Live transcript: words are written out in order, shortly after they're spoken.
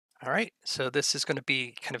All right, so this is going to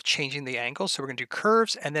be kind of changing the angle. So we're going to do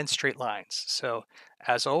curves and then straight lines. So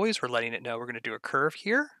as always, we're letting it know we're going to do a curve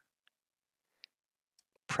here,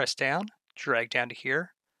 press down, drag down to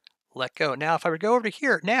here, let go. Now, if I would go over to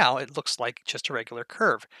here, now it looks like just a regular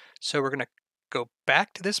curve. So we're going to go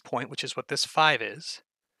back to this point, which is what this 5 is,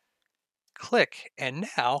 click, and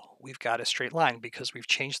now we've got a straight line because we've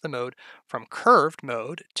changed the mode from curved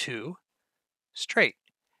mode to straight.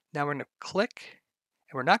 Now we're going to click,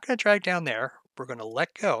 and we're not going to drag down there. We're going to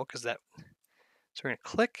let go because that, so we're going to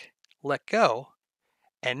click, let go,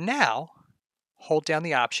 and now hold down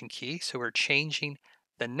the Option key. So we're changing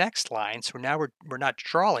the next line. So now we're not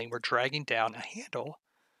drawing, we're dragging down a handle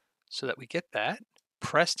so that we get that.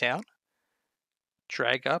 Press down,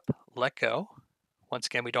 drag up, let go. Once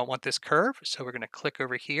again, we don't want this curve, so we're going to click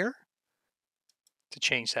over here to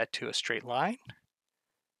change that to a straight line.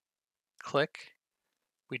 Click.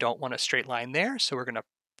 We don't want a straight line there, so we're going to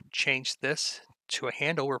change this to a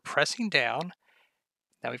handle. We're pressing down.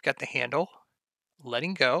 Now we've got the handle,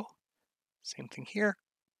 letting go. Same thing here.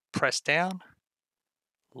 Press down,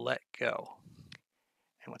 let go.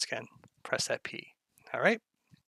 And once again, press that P. All right.